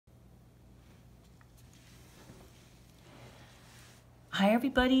Hi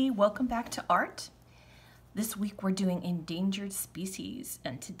everybody, welcome back to art. This week we're doing endangered species,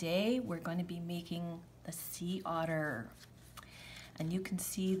 and today we're going to be making the sea otter. And you can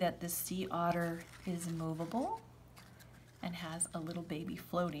see that this sea otter is movable and has a little baby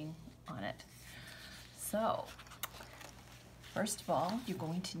floating on it. So, first of all, you're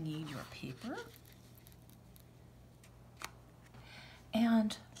going to need your paper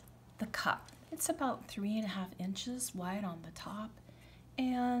and the cup. It's about 3.5 inches wide on the top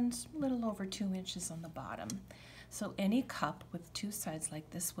and a little over 2 inches on the bottom. So any cup with two sides like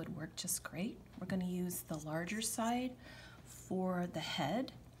this would work just great. We're going to use the larger side for the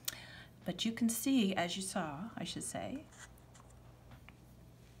head, but you can see, as you saw, I should say,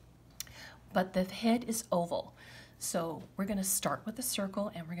 but the head is oval. So we're going to start with a circle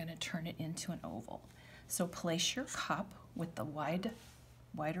and we're going to turn it into an oval. So place your cup with the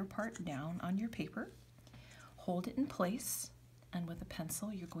wider part down on your paper, hold it in place, and with a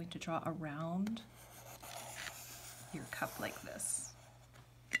pencil you're going to draw around your cup like this.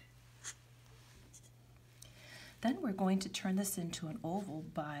 Then we're going to turn this into an oval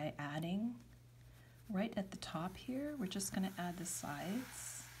by adding right at the top here. We're just going to add the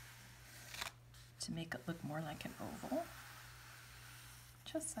sides to make it look more like an oval,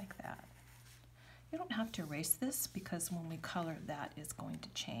 just like that. You don't have to erase this because when we color that is going to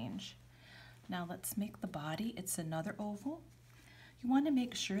change. Now let's make the body. It's another oval. You want to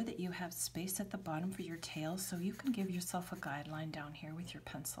make sure that you have space at the bottom for your tail so you can give yourself a guideline down here with your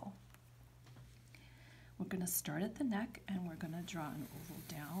pencil. We're going to start at the neck and we're going to draw an oval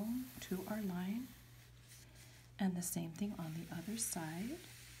down to our line, and the same thing on the other side,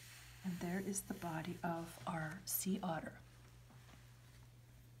 and there is the body of our sea otter.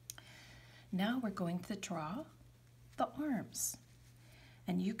 Now we're going to draw the arms.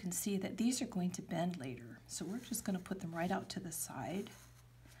 And you can see that these are going to bend later. So we're just going to put them right out to the side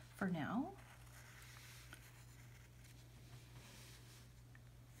for now.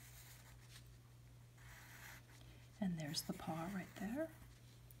 And there's the paw right there.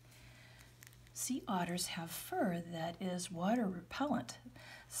 Sea otters have fur that is water repellent,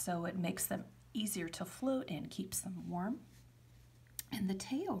 so it makes them easier to float and keeps them warm. And the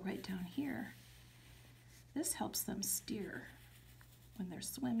tail right down here, this helps them steer when they're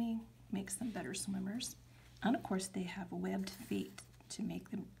swimming, makes them better swimmers. And of course they have webbed feet to make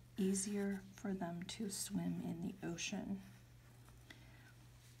them easier for them to swim in the ocean.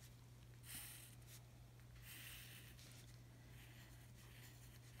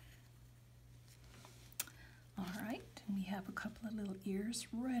 All right, and we have a couple of little ears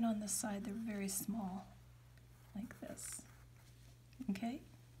right on the side. They're very small, like this. Okay,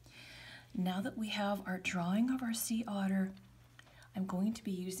 now that we have our drawing of our sea otter, I'm going to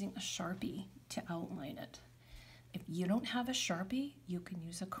be using a Sharpie to outline it. If you don't have a Sharpie, you can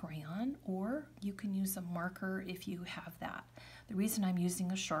use a crayon or you can use a marker if you have that. The reason I'm using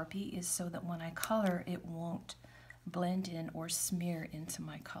a Sharpie is so that when I color, it won't blend in or smear into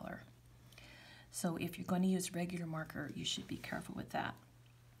my color. So if you're going to use regular marker, you should be careful with that.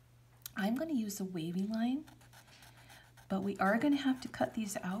 I'm going to use a wavy line, but we are going to have to cut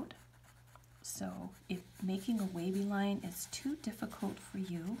these out. So if making a wavy line is too difficult for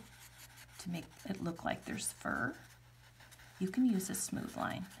you to make it look like there's fur, you can use a smooth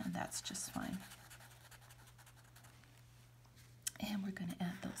line, and that's just fine. And we're going to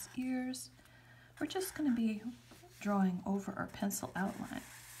add those ears. We're just going to be drawing over our pencil outline.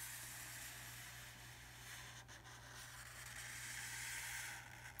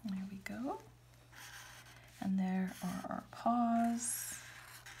 There we go. And there are our paws.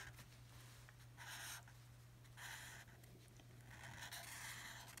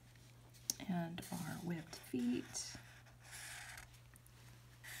 And our webbed feet.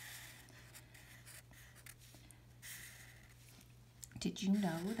 Did you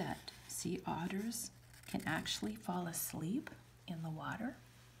know that sea otters can actually fall asleep in the water?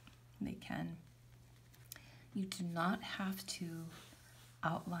 They can. You do not have to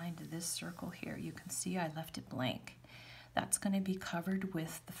outline this circle here. You can see I left it blank. That's going to be covered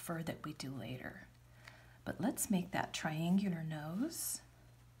with the fur that we do later. But let's make that triangular nose.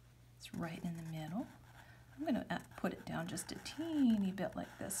 It's right in the middle. I'm going to put it down just a teeny bit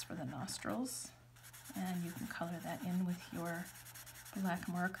like this for the nostrils, and you can color that in with your black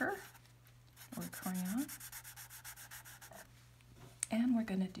marker or crayon. And we're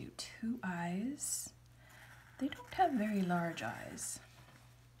going to do two eyes. They don't have very large eyes.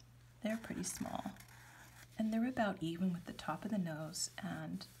 They're pretty small, and they're about even with the top of the nose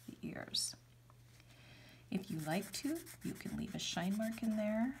and the ears. If you like to, you can leave a shine mark in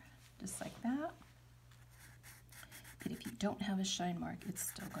there, just like that. that if you don't have a shine mark, it's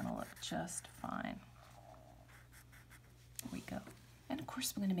still going to look just fine. There we go. And of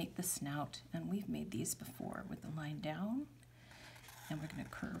course we're going to make the snout, and we've made these before with the line down, and we're going to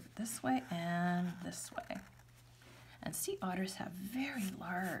curve this way and this way. And sea otters have very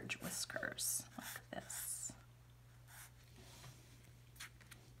large whiskers like this.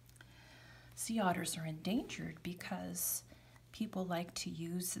 Sea otters are endangered because people like to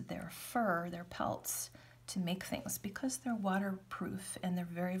use their fur, their pelts, to make things because they're waterproof and they're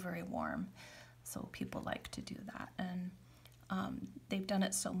very, very warm. So people like to do that. And they've done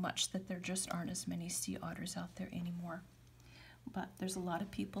it so much that there just aren't as many sea otters out there anymore. But there's a lot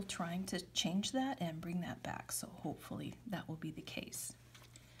of people trying to change that and bring that back, so hopefully that will be the case.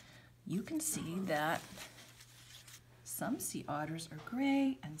 You can see that some sea otters are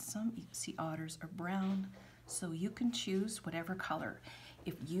gray and some sea otters are brown, so you can choose whatever color.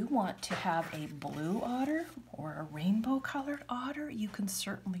 If you want to have a blue otter or a rainbow colored otter, you can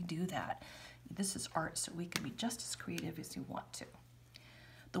certainly do that. This is art, so we can be just as creative as you want to.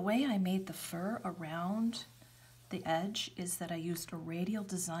 The way I made the fur around the edge is that I used a radial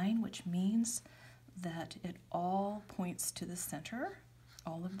design, which means that it all points to the center.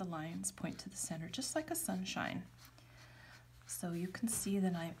 All of the lines point to the center, just like a sunshine. So you can see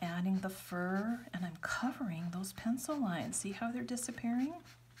that I'm adding the fur and I'm covering those pencil lines. See how they're disappearing?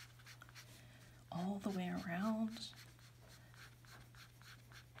 All the way around.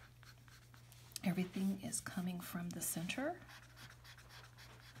 Everything is coming from the center.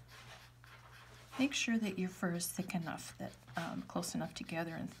 Make sure that your fur is thick enough, that close enough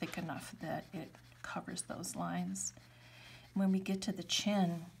together and thick enough that it covers those lines. When we get to the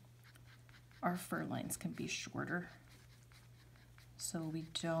chin, our fur lines can be shorter, so we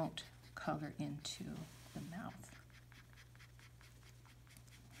don't color into the mouth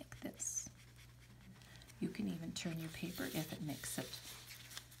like this. You can even turn your paper if it makes it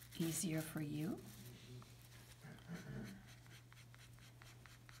easier for you.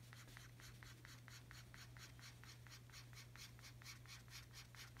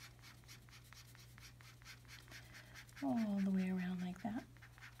 All the way around like that.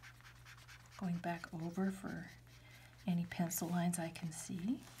 Going back over for any pencil lines I can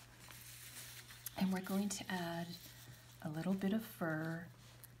see. And we're going to add a little bit of fur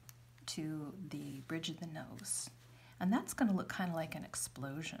to the bridge of the nose. And that's going to look kind of like an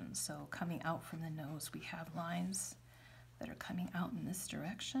explosion. So coming out from the nose, we have lines that are coming out in this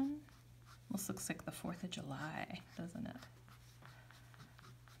direction. This looks like the 4th of July, doesn't it?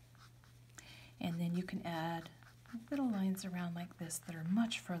 And then you can add little lines around like this that are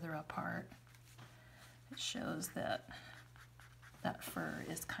much further apart. It shows that that fur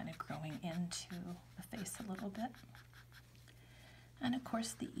is kind of growing into the face a little bit. And of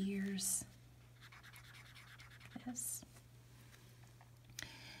course the ears. This.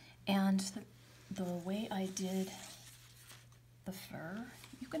 And the way I did the fur,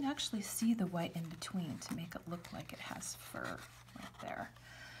 you can actually see the white in between to make it look like it has fur right there.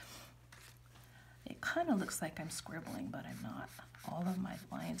 It kind of looks like I'm scribbling, but I'm not. All of my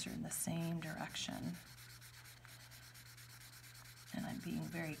lines are in the same direction. And I'm being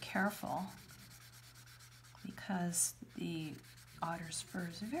very careful because the otter's fur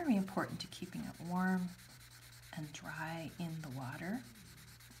is very important to keeping it warm and dry in the water.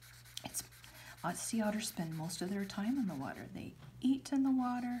 Sea otters spend most of their time in the water. They eat in the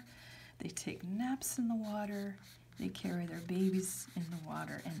water, they take naps in the water, they carry their babies in the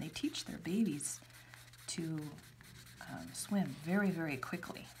water, and they teach their babies to swim very, very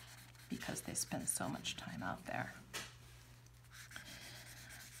quickly because they spend so much time out there.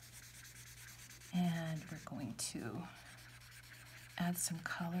 And we're going to add some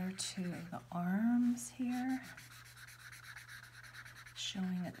color to the arms here,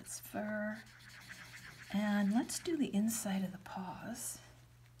 showing that it's fur. And let's do the inside of the paws.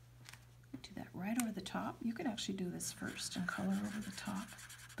 Do that right over the top. You could actually do this first and color over the top,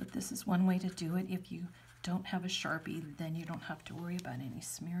 but this is one way to do it. If you don't have a Sharpie, then you don't have to worry about any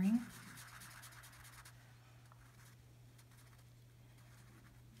smearing.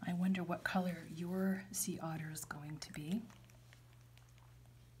 I wonder what color your sea otter is going to be.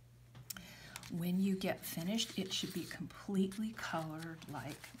 When you get finished, it should be completely colored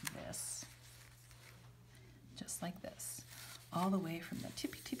like this. Just like this. All the way from the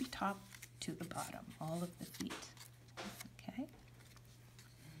tippy top to the bottom, all of the feet. Okay?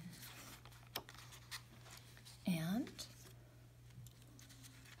 And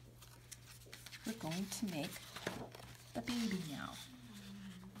we're going to make the baby now.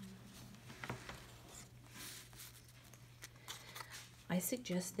 I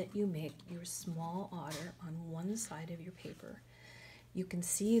suggest that you make your small otter on one side of your paper. You can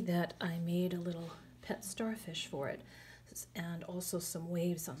see that I made a little pet starfish for it and also some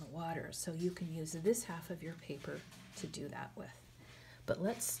waves on the water, so you can use this half of your paper to do that with. But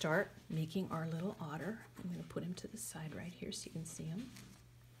let's start making our little otter. I'm going to put him to the side right here so you can see him.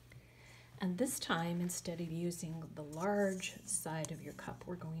 And this time, instead of using the large side of your cup,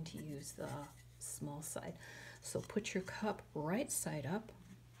 we're going to use the small side. So put your cup right side up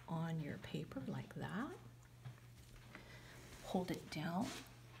on your paper like that. Hold it down.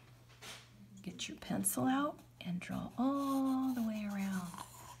 Get your pencil out and draw all the way around.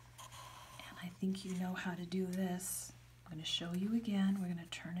 And I think you know how to do this. I'm going to show you again. We're going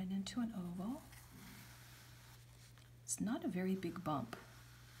to turn it into an oval. It's not a very big bump.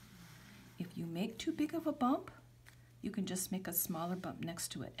 If you make too big of a bump, you can just make a smaller bump next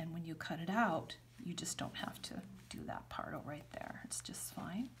to it, and when you cut it out, you just don't have to do that part right there. It's just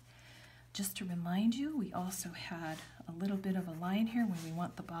fine. Just to remind you, we also had a little bit of a line here where we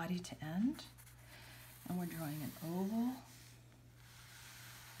want the body to end, and we're drawing an oval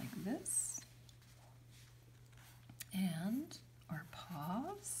like this, and our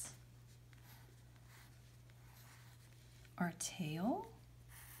paws, our tail,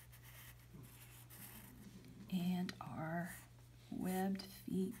 and our webbed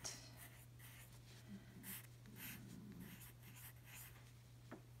feet.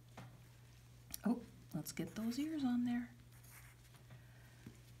 Oh, let's get those ears on there.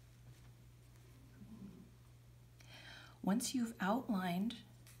 Once you've outlined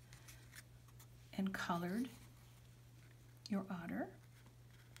and colored your otter,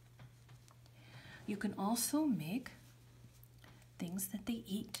 you can also make things that they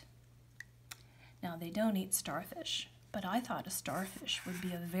eat. Now, they don't eat starfish, but I thought a starfish would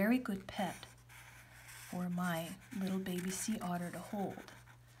be a very good pet for my little baby sea otter to hold.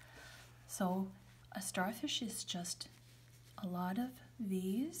 So a starfish is just a lot of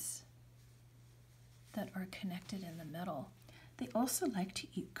these that are connected in the middle. They also like to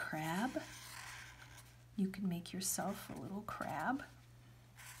eat crab. You can make yourself a little crab.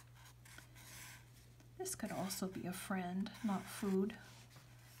 This could also be a friend, not food,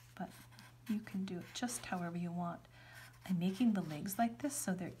 but you can do it just however you want. I'm making the legs like this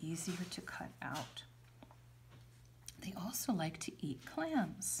so they're easier to cut out. They also like to eat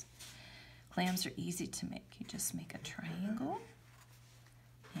clams. Clams are easy to make. You just make a triangle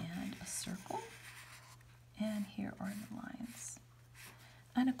and a circle, and here are the lines.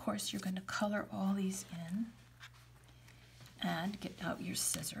 And of course, you're going to color all these in and get out your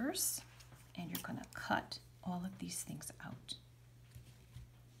scissors, and you're going to cut all of these things out.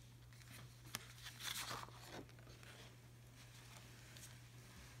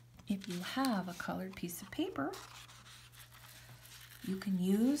 If you have a colored piece of paper, you can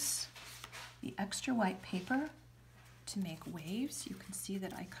use the extra white paper to make waves. You can see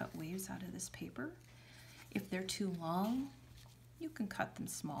that I cut waves out of this paper. If they're too long, you can cut them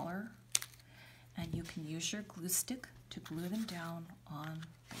smaller, and you can use your glue stick to glue them down on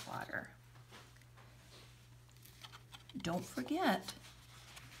the water. Don't forget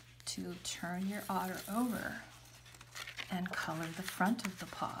to turn your otter over and color the front of the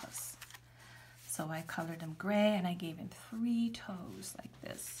paws. So I colored him gray, and I gave him 3 toes like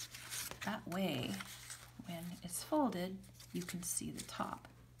this. That way, when it's folded, you can see the top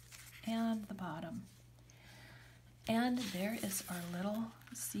and the bottom. And there is our little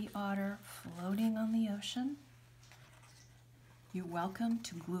sea otter floating on the ocean. You're welcome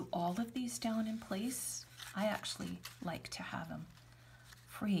to glue all of these down in place. I actually like to have them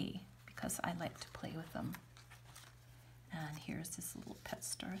free because I like to play with them. And here's this little pet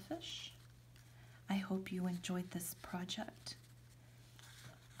starfish. I hope you enjoyed this project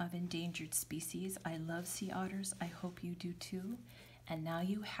of endangered species. I love sea otters. I hope you do too. And now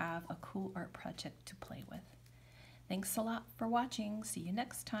you have a cool art project to play with. Thanks a lot for watching. See you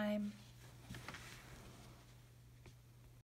next time.